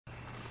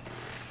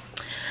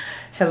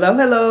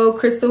Hello,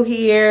 Crystal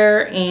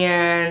here,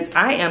 and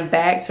I am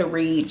back to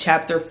read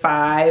chapter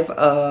 5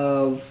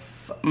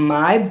 of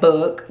my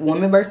book,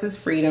 Woman vs.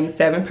 Freedom,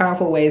 7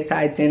 Powerful Ways to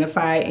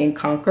Identify and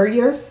Conquer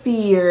Your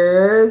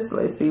Fears.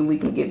 Let's see if we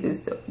can get this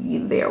to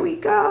you. There we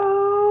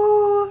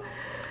go.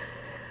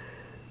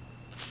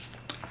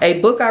 A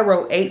book I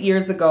wrote 8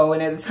 years ago,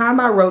 and at the time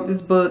I wrote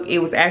this book, it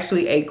was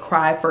actually a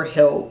cry for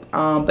help.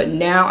 But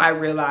now I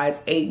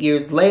realize 8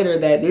 years later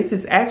that this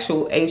is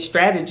actual a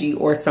strategy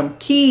or some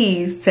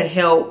keys to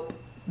help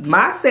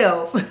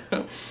myself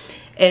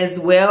as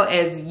well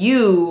as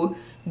you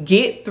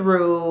get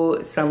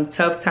through some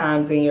tough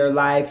times in your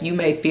life. You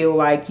may feel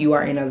like you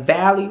are in a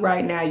valley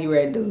right now, you're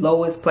at the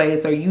lowest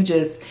place, or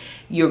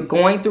you're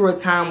going through a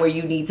time where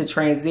you need to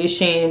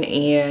transition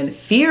and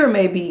fear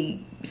may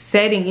be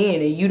setting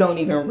in and you don't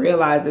even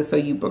realize it. So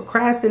you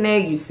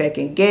procrastinate, you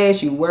second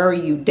guess, you worry,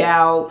 you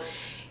doubt,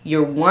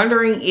 you're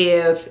wondering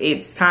if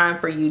it's time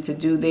for you to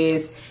do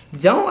this.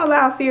 Don't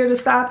allow fear to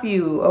stop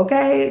you,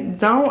 okay?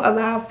 Don't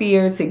allow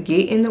fear to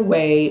get in the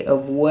way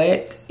of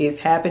what is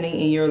happening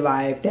in your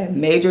life, that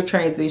major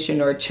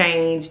transition or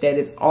change that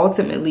is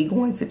ultimately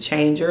going to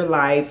change your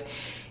life.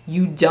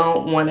 You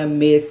don't want to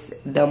miss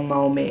the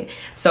moment.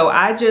 So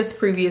I just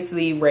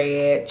previously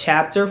read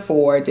chapter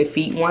 4,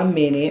 Defeat 1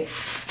 Minute.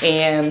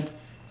 And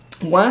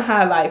one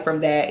highlight from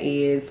that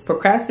is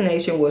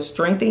procrastination will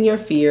strengthen your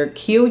fear,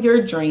 kill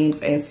your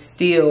dreams, and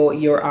steal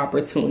your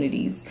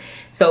opportunities.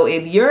 So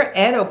if you're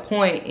at a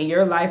point in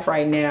your life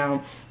right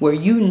now where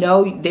you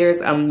know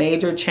there's a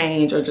major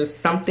change or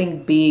just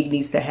something big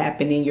needs to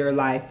happen in your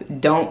life,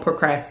 don't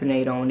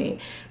procrastinate on it.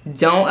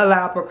 Don't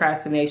allow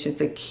procrastination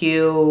to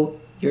kill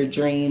your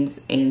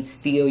dreams and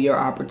steal your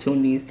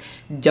opportunities.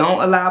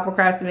 Don't allow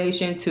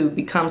procrastination to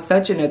become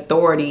such an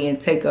authority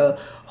and take a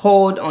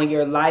hold on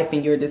your life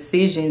and your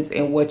decisions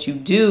and what you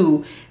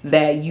do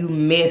that you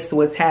miss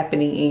what's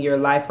happening in your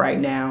life right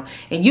now.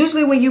 And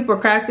usually when you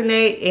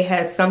procrastinate, it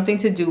has something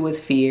to do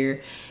with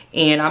fear.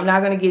 And I'm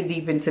not going to get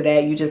deep into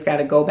that. You just got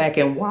to go back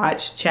and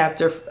watch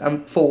chapter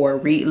 4.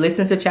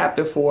 Listen to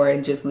chapter 4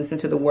 and just listen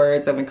to the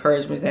words of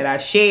encouragement that I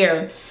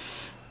share.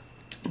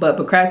 But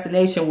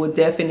procrastination will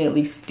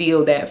definitely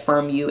steal that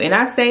from you. And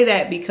I say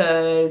that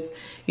because,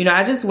 you know,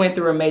 I just went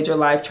through a major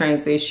life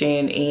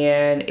transition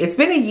and it's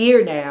been a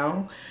year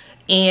now.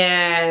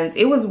 And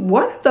it was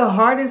one of the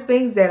hardest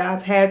things that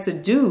I've had to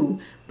do.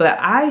 But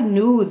I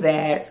knew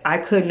that I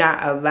could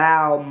not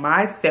allow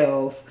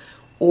myself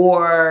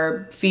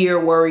or fear,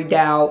 worry,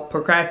 doubt,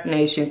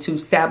 procrastination to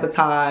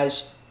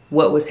sabotage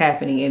what was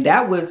happening. And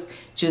that was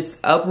just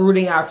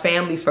uprooting our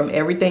family from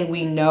everything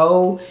we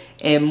know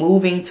and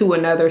moving to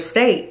another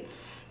state.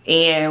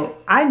 And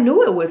I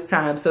knew it was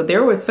time. So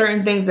there were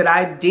certain things that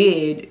I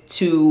did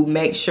to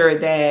make sure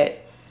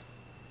that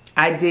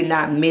I did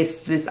not miss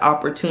this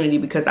opportunity,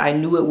 because I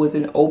knew it was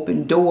an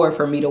open door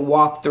for me to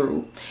walk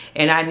through.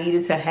 And I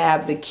needed to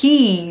have the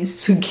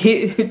keys to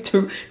get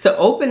through, to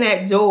open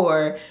that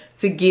door,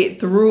 to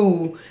get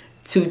through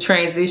to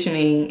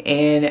transitioning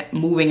and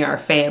moving our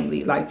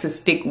family, like to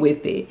stick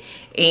with it.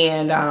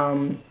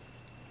 And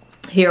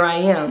here I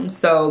am.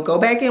 So go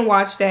back and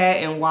watch that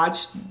and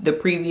watch the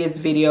previous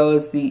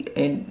videos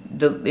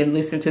and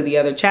listen to the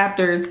other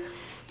chapters.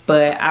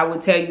 But I will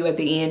tell you at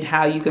the end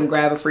how you can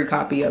grab a free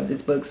copy of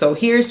this book. So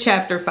here's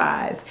chapter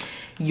 5.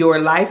 Your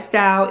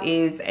lifestyle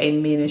is a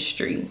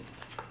ministry.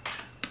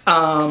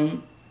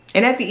 And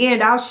at the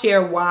end, I'll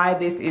share why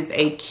this is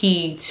a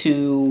key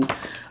to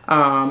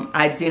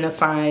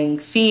identifying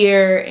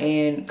fear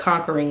and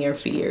conquering your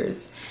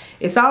fears.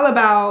 It's all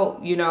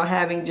about, you know,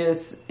 having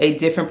just a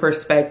different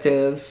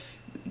perspective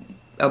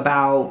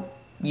about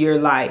your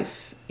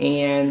life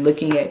and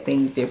looking at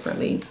things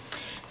differently.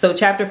 So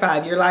chapter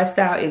 5, your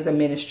lifestyle is a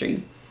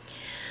ministry.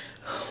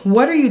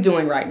 What are you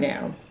doing right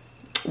now?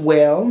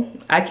 Well,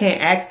 I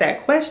can't ask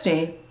that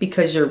question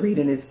because you're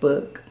reading this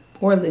book.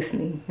 Or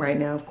listening right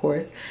now, of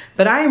course.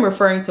 But I am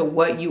referring to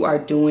what you are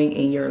doing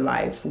in your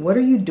life. What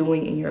are you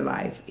doing in your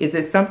life? Is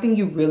it something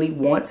you really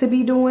want to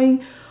be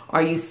doing?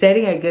 Are you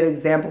setting a good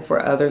example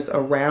for others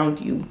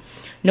around you?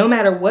 No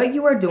matter what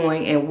you are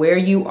doing and where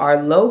you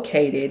are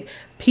located,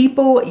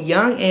 people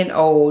young and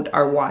old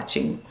are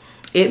watching.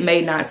 It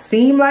may not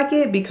seem like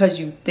it because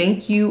you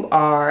think you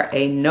are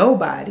a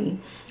nobody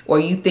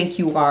or you think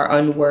you are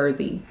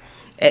unworthy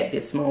at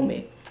this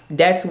moment.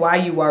 That's why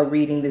you are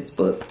reading this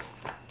book.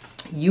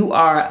 You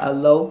are a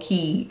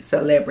low-key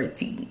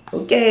celebrity,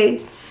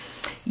 okay?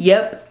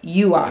 Yep,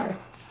 you are.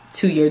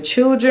 To your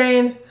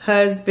children,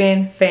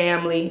 husband,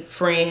 family,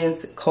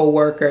 friends,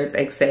 co-workers,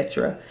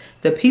 etc.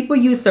 The people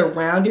you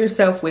surround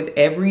yourself with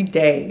every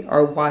day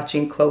are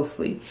watching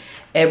closely.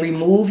 Every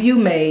move you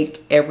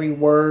make, every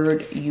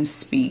word you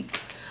speak.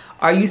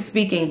 Are you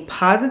speaking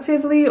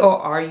positively or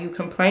are you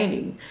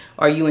complaining?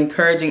 Are you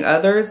encouraging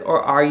others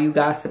or are you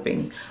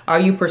gossiping? Are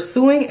you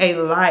pursuing a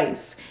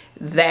life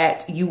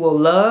that you will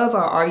love,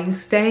 or are you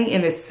staying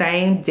in the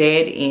same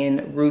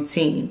dead-end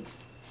routine?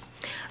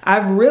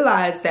 I've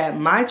realized that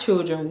my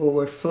children will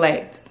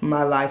reflect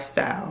my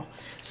lifestyle.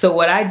 So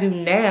what I do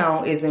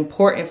now is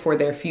important for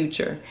their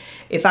future.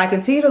 If I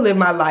continue to live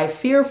my life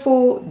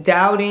fearful,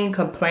 doubting,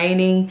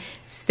 complaining,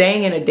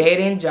 staying in a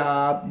dead-end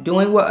job,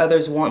 doing what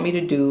others want me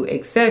to do,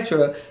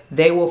 etc.,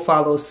 they will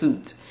follow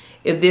suit.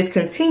 If this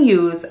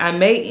continues, I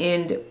may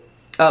end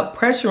up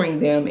pressuring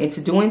them into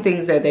doing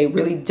things that they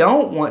really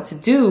don't want to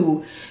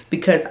do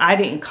because I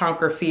didn't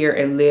conquer fear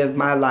and live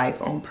my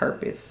life on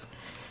purpose.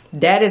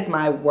 That is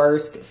my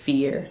worst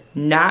fear,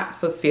 not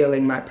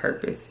fulfilling my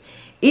purpose.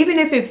 Even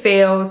if it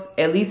fails,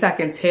 at least I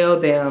can tell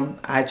them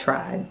I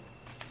tried.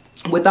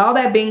 With all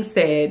that being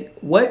said,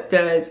 what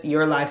does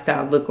your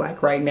lifestyle look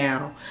like right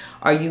now?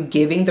 Are you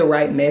giving the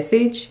right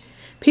message?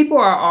 People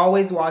are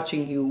always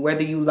watching you,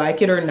 whether you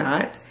like it or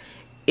not.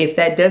 If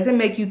that doesn't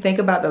make you think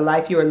about the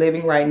life you are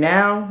living right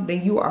now,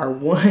 then you are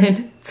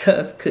one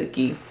tough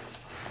cookie.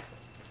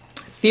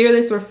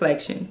 Fearless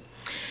reflection.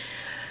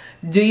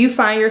 Do you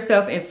find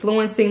yourself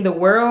influencing the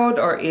world,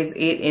 or is it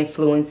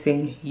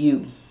influencing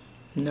you?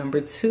 Number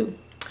 2.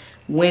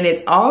 When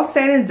it's all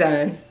said and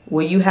done,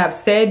 will you have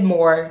said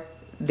more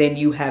than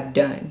you have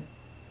done?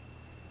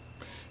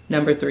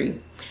 Number 3.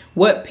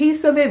 What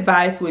piece of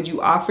advice would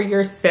you offer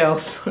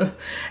yourself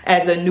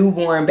as a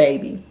newborn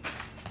baby?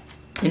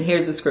 And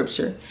here's the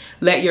scripture.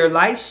 Let your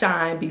light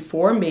shine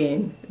before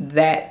men,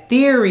 that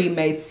theory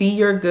may see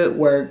your good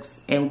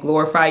works and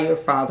glorify your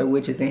Father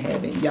which is in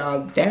heaven.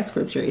 Y'all, that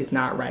scripture is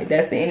not right.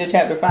 That's the end of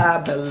chapter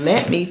 5, but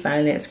let me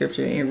find that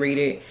scripture and read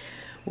it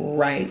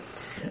right.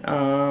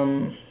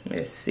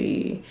 Let's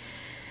see.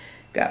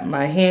 Got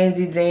my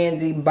handy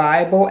dandy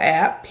Bible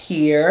app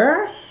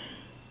here.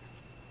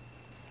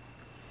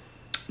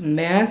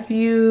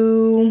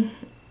 Matthew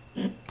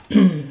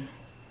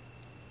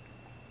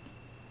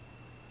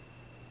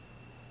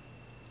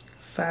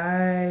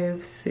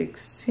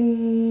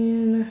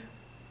 5:16.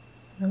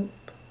 Nope.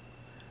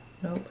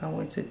 I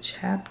went to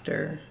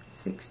chapter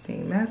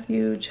 16.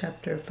 Matthew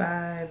chapter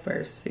 5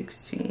 verse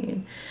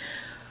 16.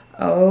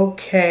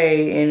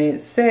 Okay, and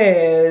it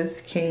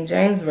says, King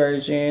James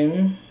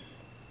Version,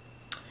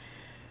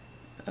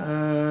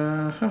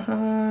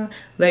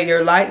 let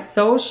your light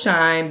so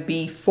shine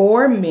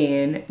before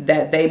men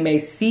that they may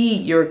see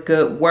your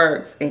good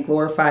works and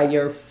glorify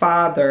your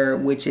Father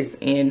which is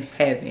in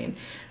heaven.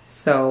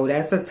 So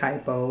that's a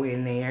typo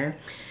in there.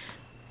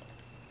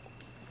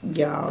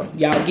 Y'all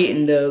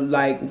getting the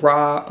like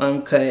raw,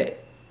 uncut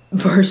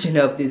version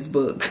of this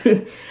book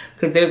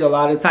because there's a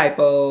lot of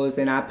typos,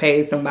 and I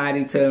paid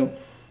somebody to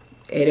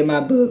edit my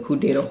book who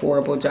did a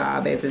horrible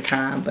job at the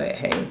time. But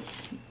hey,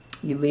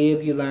 you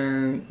live, you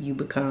learn, you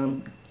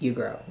become, you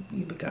grow,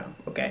 you become.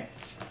 Okay.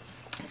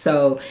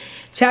 So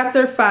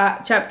chapter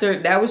 5,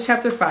 that was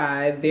chapter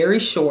 5, very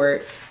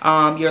short.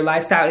 Your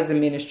lifestyle is a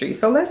ministry.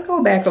 So let's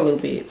go back a little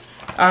bit.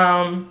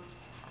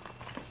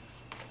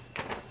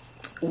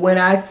 When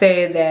I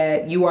say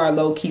that you are a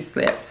low-key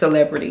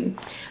celebrity.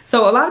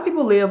 So a lot of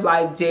people live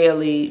life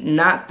daily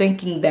not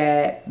thinking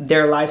that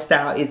their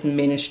lifestyle is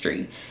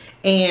ministry.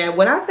 And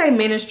when I say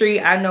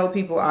ministry, I know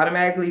people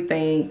automatically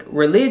think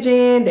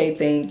religion, they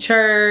think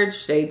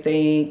church, they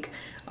think,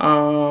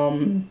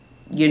 you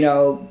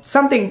know,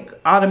 something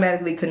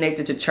automatically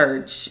connected to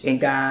church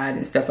and God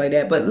and stuff like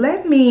that. But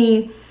let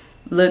me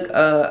look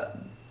up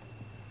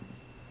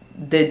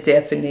the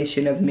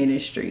definition of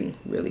ministry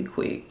really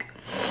quick.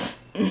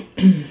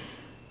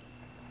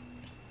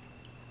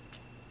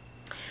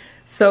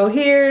 So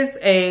here's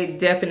a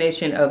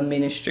definition of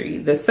ministry: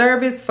 the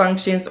service,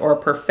 functions, or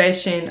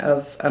profession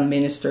of a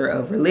minister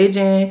of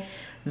religion,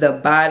 the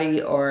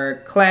body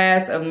or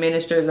class of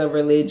ministers of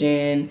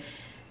religion,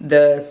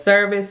 the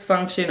service,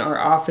 function, or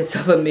office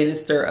of a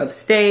minister of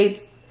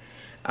state.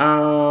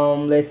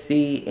 Let's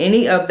see,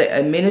 any of the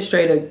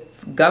administrative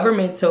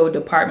governmental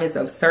departments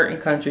of certain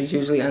countries,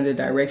 usually under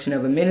direction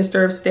of a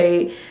minister of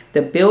state,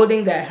 the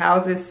building that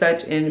houses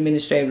such an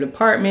administrative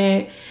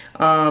department,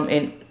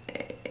 and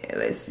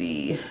let's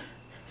see,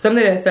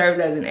 something that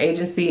serves as an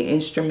agency,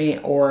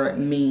 instrument, or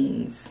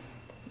means.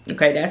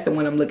 Okay, that's the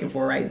one I'm looking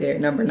for right there,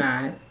 number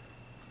 9.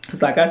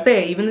 It's like I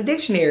said, even the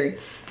dictionary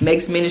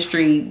makes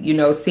ministry, you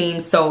know, seem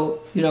so,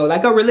 you know,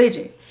 like a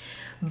religion.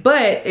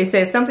 But it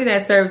says something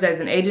that serves as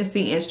an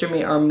agency,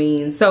 instrument, or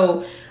means.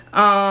 So,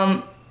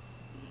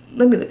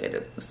 let me look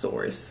at the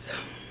source.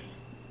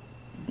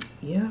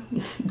 Yeah,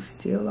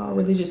 still all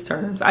religious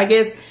terms. I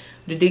guess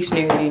the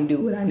dictionary didn't do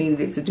what I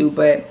needed it to do,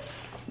 but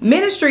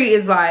ministry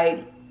is like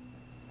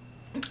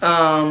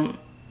the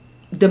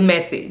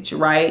message,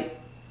 right?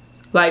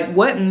 Like,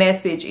 what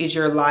message is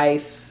your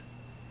life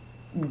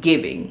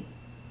giving?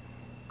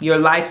 Your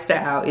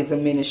lifestyle is a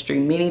ministry,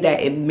 meaning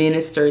that it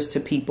ministers to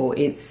people.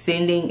 It's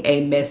sending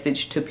a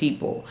message to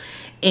people.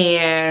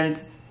 And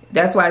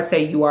that's why I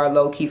say you are a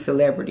low-key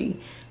celebrity.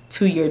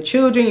 To your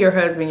children, your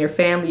husband, your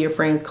family, your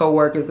friends,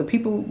 co-workers, the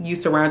people you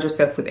surround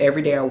yourself with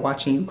every day are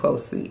watching you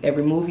closely.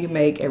 Every move you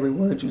make, every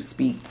word you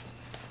speak.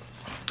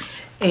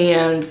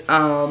 And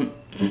are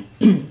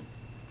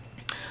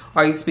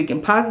you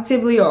speaking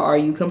positively, or are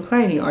you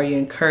complaining? Are you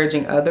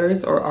encouraging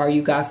others, or are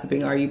you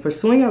gossiping? Are you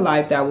pursuing a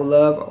life that will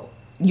love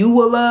you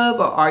will love,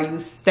 or are you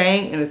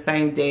staying in the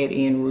same dead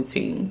end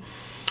routine?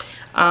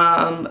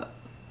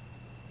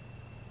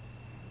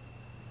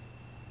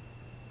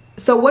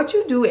 So what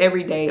you do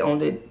every day on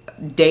the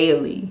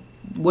daily,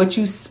 what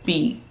you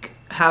speak,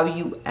 how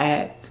you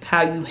act,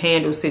 how you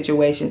handle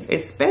situations,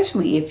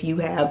 especially if you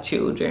have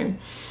children,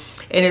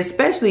 and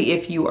especially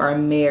if you are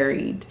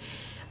married,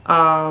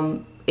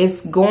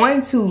 it's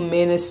going to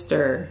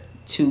minister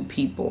to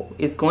people.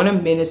 It's going to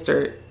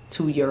minister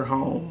to your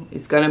home.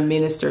 It's going to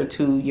minister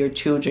to your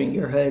children,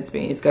 your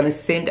husband. It's going to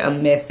send a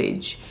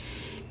message.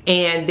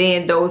 And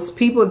then those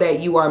people that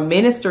you are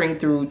ministering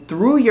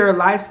through your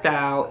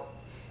lifestyle,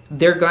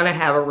 they're going to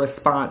have a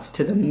response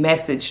to the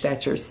message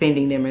that you're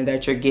sending them and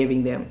that you're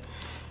giving them.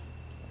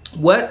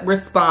 What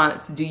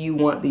response do you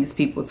want these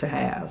people to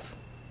have?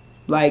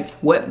 Like,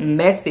 what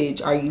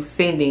message are you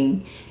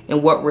sending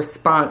and what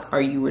response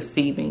are you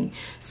receiving?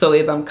 So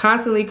if I'm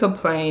constantly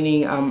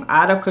complaining, I'm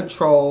out of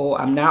control,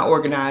 I'm not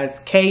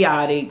organized,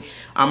 chaotic,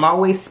 I'm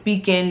always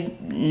speaking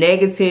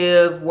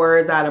negative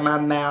words out of my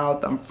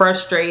mouth, I'm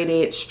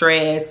frustrated,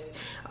 stressed,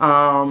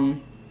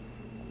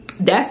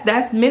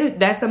 that's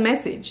a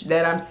message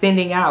that I'm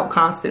sending out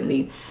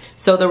constantly.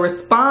 So the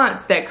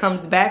response that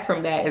comes back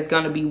from that is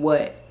going to be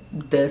what?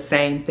 The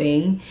same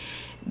thing.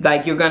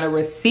 Like, you're going to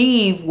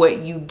receive what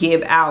you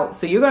give out.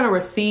 So you're going to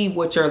receive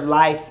what your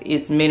life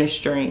is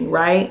ministering,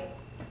 right?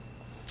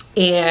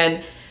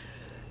 And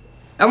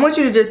I want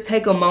you to just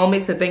take a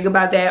moment to think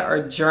about that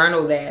or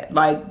journal that.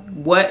 Like,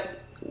 what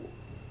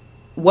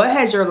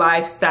has your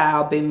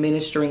lifestyle been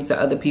ministering to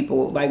other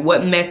people? Like,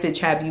 what message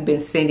have you been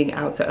sending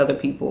out to other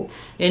people?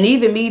 And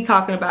even me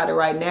talking about it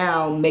right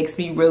now makes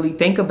me really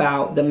think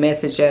about the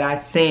message that I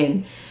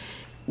send.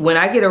 When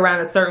I get around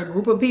a certain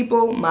group of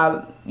people,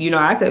 my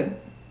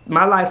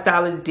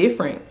lifestyle is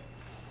different.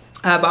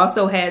 I've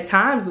also had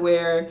times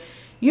where,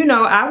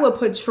 I would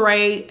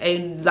portray a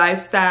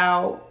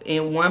lifestyle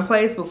in one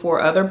place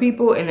before other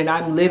people, and then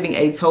I'm living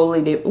a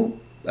totally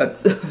different,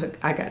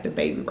 I got the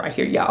baby right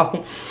here,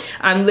 y'all.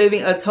 I'm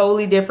living a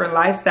totally different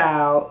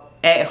lifestyle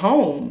at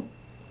home.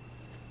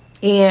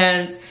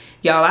 And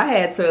y'all, I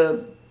had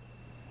to,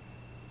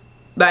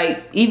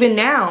 like, even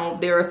now,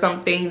 there are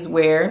some things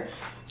where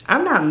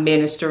I'm not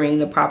ministering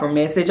the proper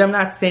message. I'm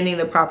not sending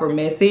the proper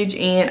message,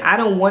 and I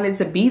don't want it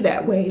to be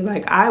that way.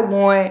 Like, I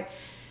want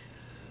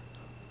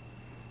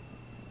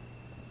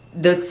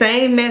the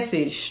same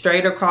message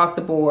straight across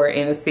the board,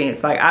 in a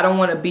sense. Like, I don't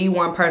want to be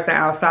one person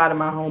outside of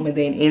my home and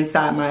then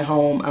inside my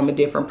home I'm a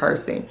different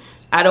person.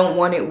 I don't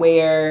want it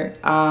where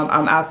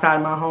I'm outside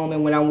of my home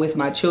and when I'm with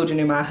my children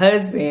and my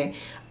husband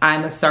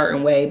I'm a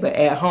certain way, but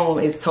at home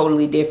it's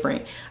totally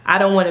different. I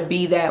don't want to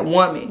be that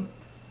woman.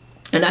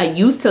 And I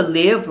used to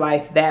live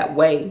life that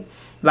way.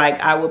 Like,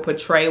 I would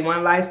portray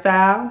one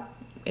lifestyle,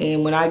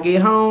 and when I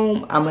get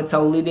home I'm a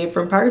totally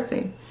different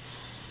person.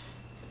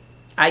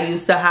 I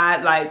used to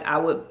hide, like,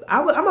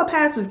 I'm a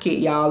pastor's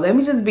kid, y'all. Let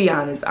me just be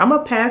honest. I'm a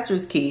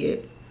pastor's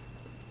kid.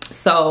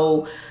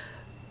 So,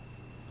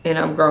 and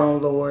I'm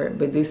grown, Lord,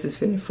 but this is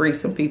finna free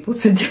some people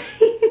today.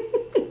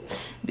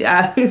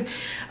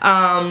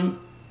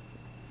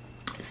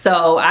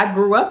 So I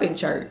grew up in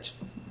church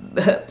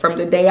from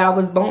the day I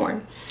was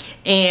born.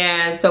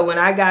 And so when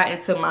I got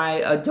into my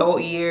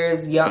adult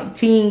years, young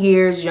teen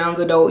years,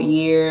 young adult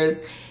years,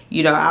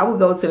 I would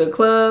go to the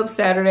club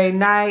Saturday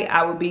night.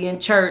 I would be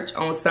in church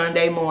on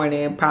Sunday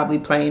morning, probably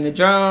playing the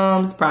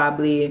drums,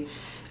 probably,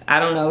 I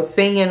don't know,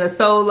 singing a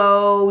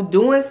solo,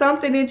 doing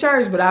something in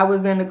church. But I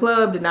was in the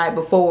club the night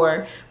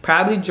before,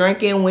 probably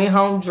drinking, went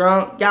home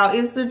drunk. Y'all,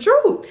 it's the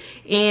truth.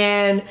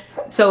 And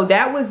so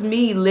that was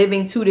me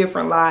living two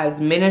different lives,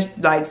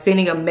 like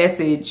sending a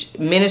message,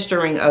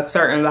 ministering a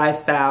certain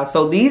lifestyle.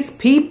 So these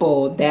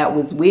people that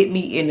was with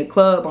me in the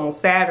club on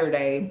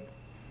Saturday,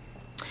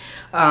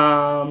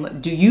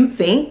 do you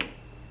think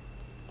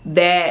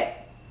that,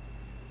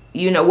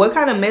 what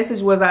kind of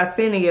message was I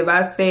sending if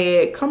I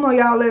said, come on,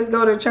 y'all, let's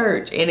go to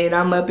church, and then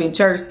I'm up in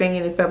church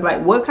singing and stuff?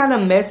 Like, what kind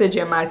of message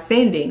am I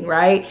sending,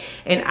 right?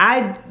 And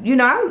I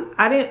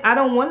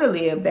don't want to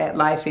live that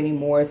life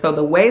anymore. So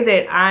the way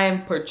that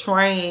I'm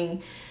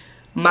portraying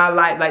my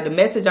life, like the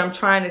message I'm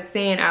trying to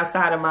send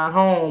outside of my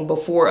home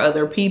before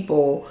other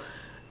people,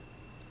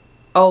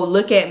 oh,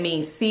 look at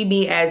me, see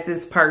me as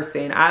this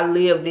person, I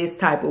live this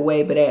type of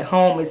way, but at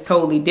home it's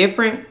totally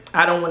different.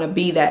 I don't want to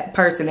be that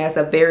person. That's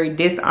a very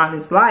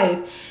dishonest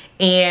life,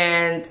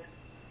 and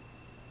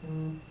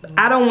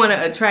I don't want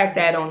to attract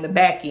that on the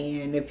back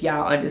end, if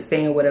y'all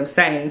understand what I'm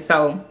saying.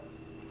 So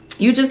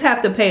you just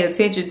have to pay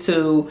attention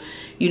to,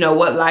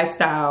 what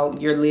lifestyle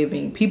you're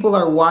living. People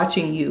are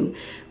watching you,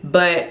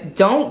 but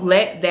don't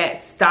let that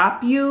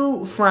stop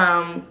you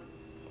from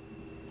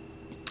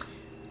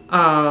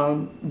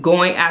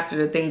going after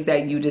the things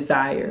that you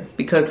desire,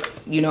 because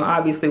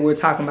obviously we're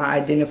talking about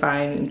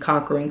identifying and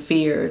conquering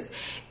fears,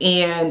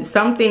 and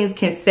some things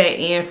can set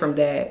in from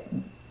that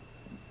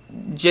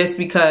just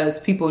because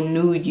people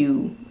knew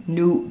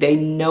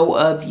know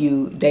of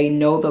you. They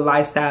know the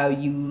lifestyle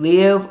you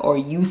live or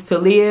used to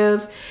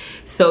live.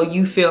 So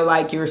you feel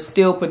like you're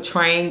still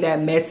portraying that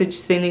message,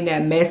 sending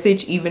that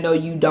message, even though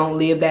you don't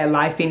live that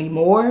life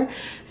anymore.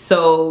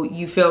 So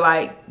you feel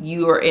like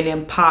you are an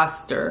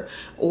imposter,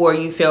 or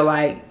you feel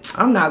like,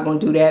 I'm not going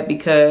to do that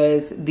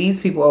because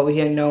these people over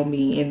here know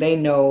me and they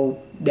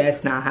know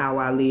that's not how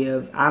I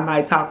live. I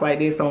might talk like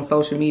this on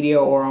social media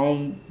or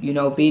on,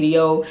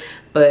 video,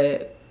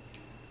 but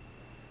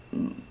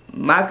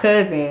my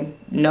cousin,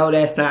 no,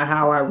 that's not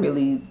how I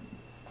really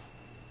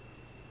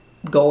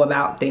go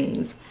about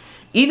things.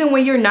 Even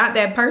when you're not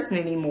that person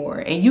anymore,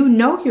 and you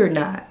know you're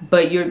not,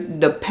 but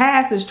the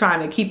past is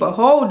trying to keep a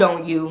hold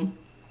on you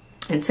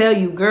and tell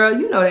you, girl,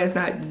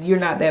 you're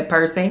not that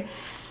person.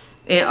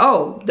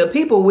 And the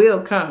people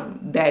will come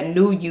that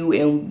knew you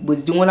and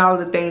was doing all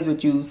the things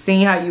with you,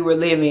 seeing how you were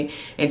living,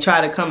 and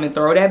try to come and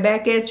throw that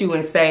back at you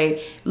and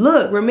say,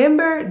 look,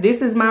 remember,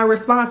 this is my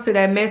response to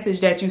that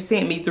message that you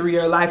sent me through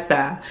your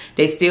lifestyle.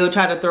 They still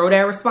try to throw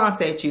that response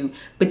at you,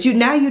 but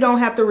now you don't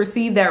have to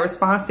receive that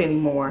response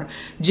anymore.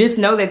 Just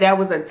know that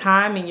was a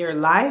time in your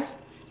life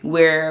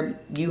where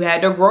you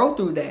had to grow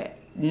through that.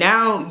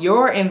 Now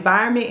your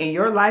environment and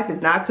your life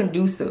is not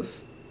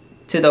conducive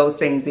to those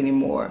things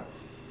anymore.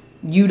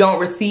 You don't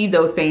receive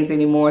those things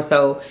anymore.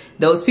 So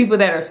those people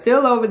that are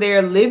still over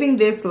there living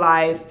this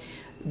life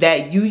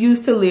that you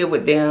used to live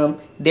with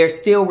them, they're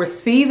still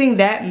receiving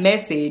that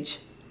message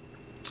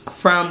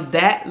from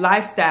that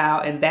lifestyle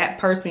and that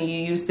person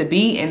you used to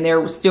be, and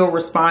they're still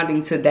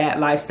responding to that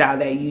lifestyle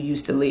that you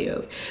used to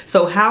live.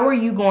 So how are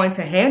you going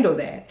to handle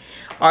that?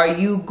 Are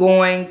you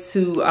going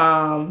to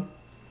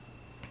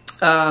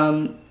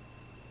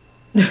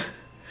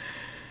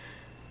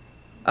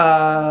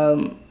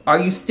are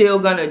you still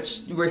gonna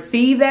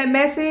receive that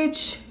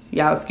message?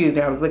 Y'all, excuse me,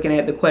 I was looking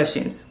at the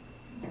questions.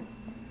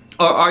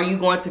 Or are you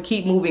going to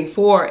keep moving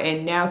forward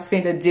and now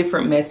send a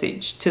different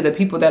message to the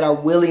people that are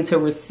willing to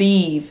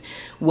receive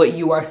what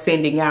you are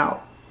sending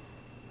out?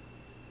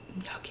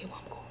 Y'all get where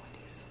I'm going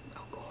with this.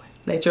 I'm going.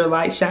 Let your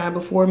light shine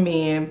before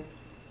men,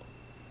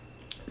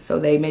 so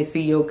they may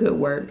see your good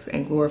works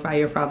and glorify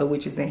your Father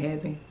which is in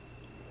heaven.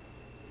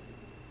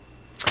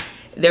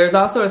 There's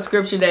also a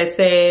scripture that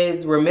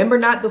says, remember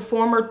not the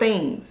former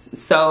things.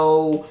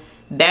 So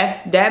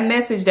that's that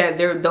message that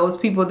those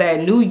people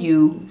that knew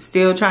you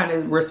still trying to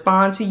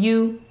respond to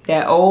you.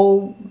 That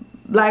old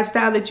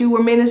lifestyle that you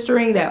were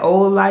ministering, that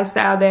old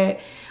lifestyle that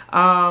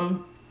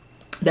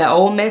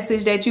old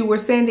message that you were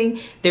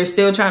sending, they're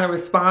still trying to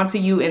respond to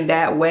you in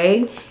that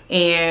way.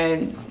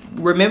 And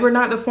remember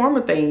not the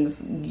former things.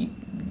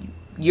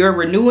 You're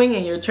renewing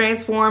and you're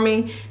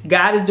transforming.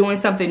 God is doing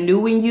something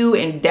new in you,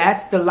 and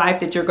that's the life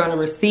that you're going to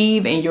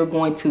receive, and you're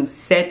going to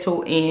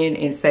settle in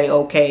and say,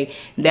 okay,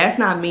 that's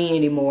not me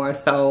anymore.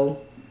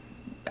 So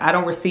I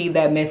don't receive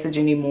that message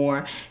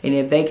anymore. And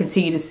if they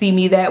continue to see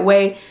me that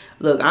way,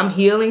 look, I'm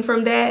healing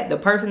from that. The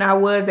person I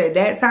was at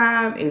that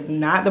time is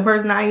not the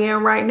person I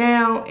am right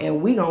now.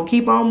 And we gonna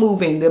keep on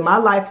moving. Then my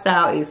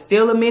lifestyle is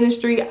still a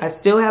ministry. I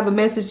still have a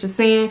message to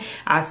send.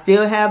 I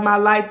still have my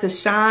light to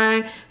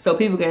shine so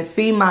people can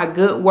see my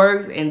good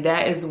works. And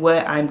that is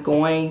what I'm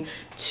going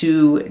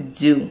to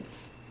do.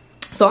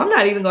 So I'm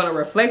not even going to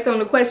reflect on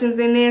the questions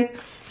in this,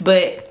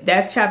 but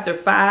that's chapter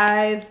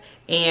 5.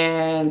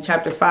 And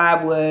chapter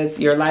 5 was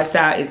your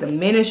lifestyle is a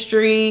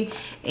ministry.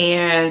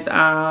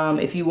 And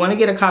if you want to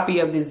get a copy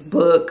of this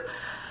book,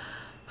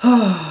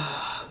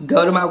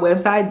 go to my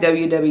website,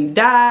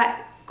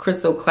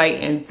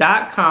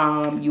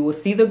 www.crystalclayton.com. You will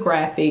see the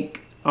graphic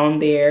on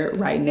there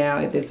right now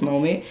at this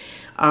moment.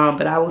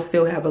 But I will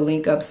still have a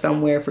link up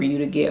somewhere for you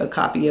to get a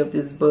copy of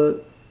this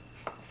book.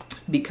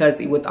 Because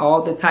with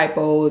all the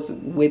typos,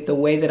 with the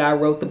way that I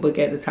wrote the book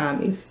at the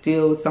time, it's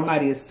still,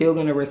 somebody is still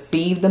going to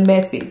receive the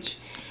message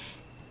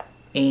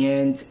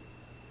and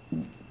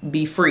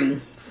be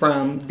free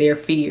from their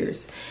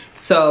fears.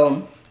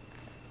 So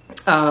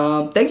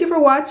thank you for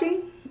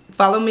watching.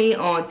 Follow me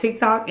on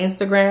TikTok,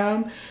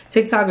 Instagram.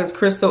 TikTok is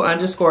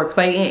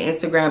Crystal_Clayton.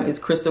 Instagram is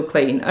Crystal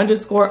Clayton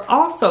 _.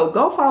 Also,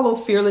 go follow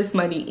Fearless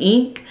Money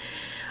Inc.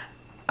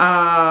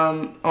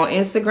 On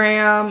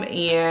Instagram.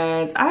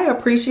 And I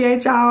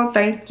appreciate y'all.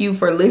 Thank you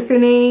for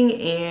listening.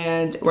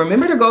 And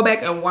remember to go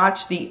back and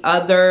watch the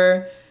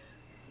other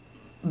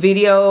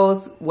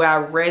videos where I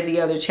read the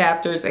other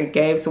chapters and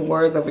gave some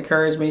words of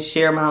encouragement,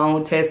 share my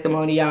own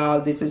testimony, y'all.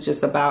 This is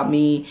just about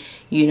me,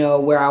 you know,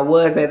 where I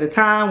was at the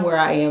time, where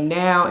I am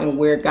now, and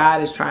where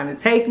God is trying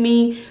to take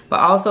me,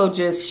 but also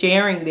just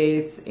sharing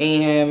this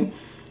and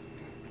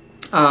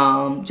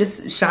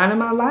just shining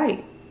my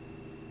light.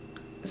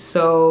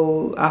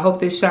 So I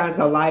hope this shines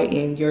a light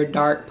in your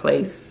dark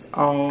place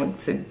on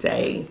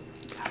today.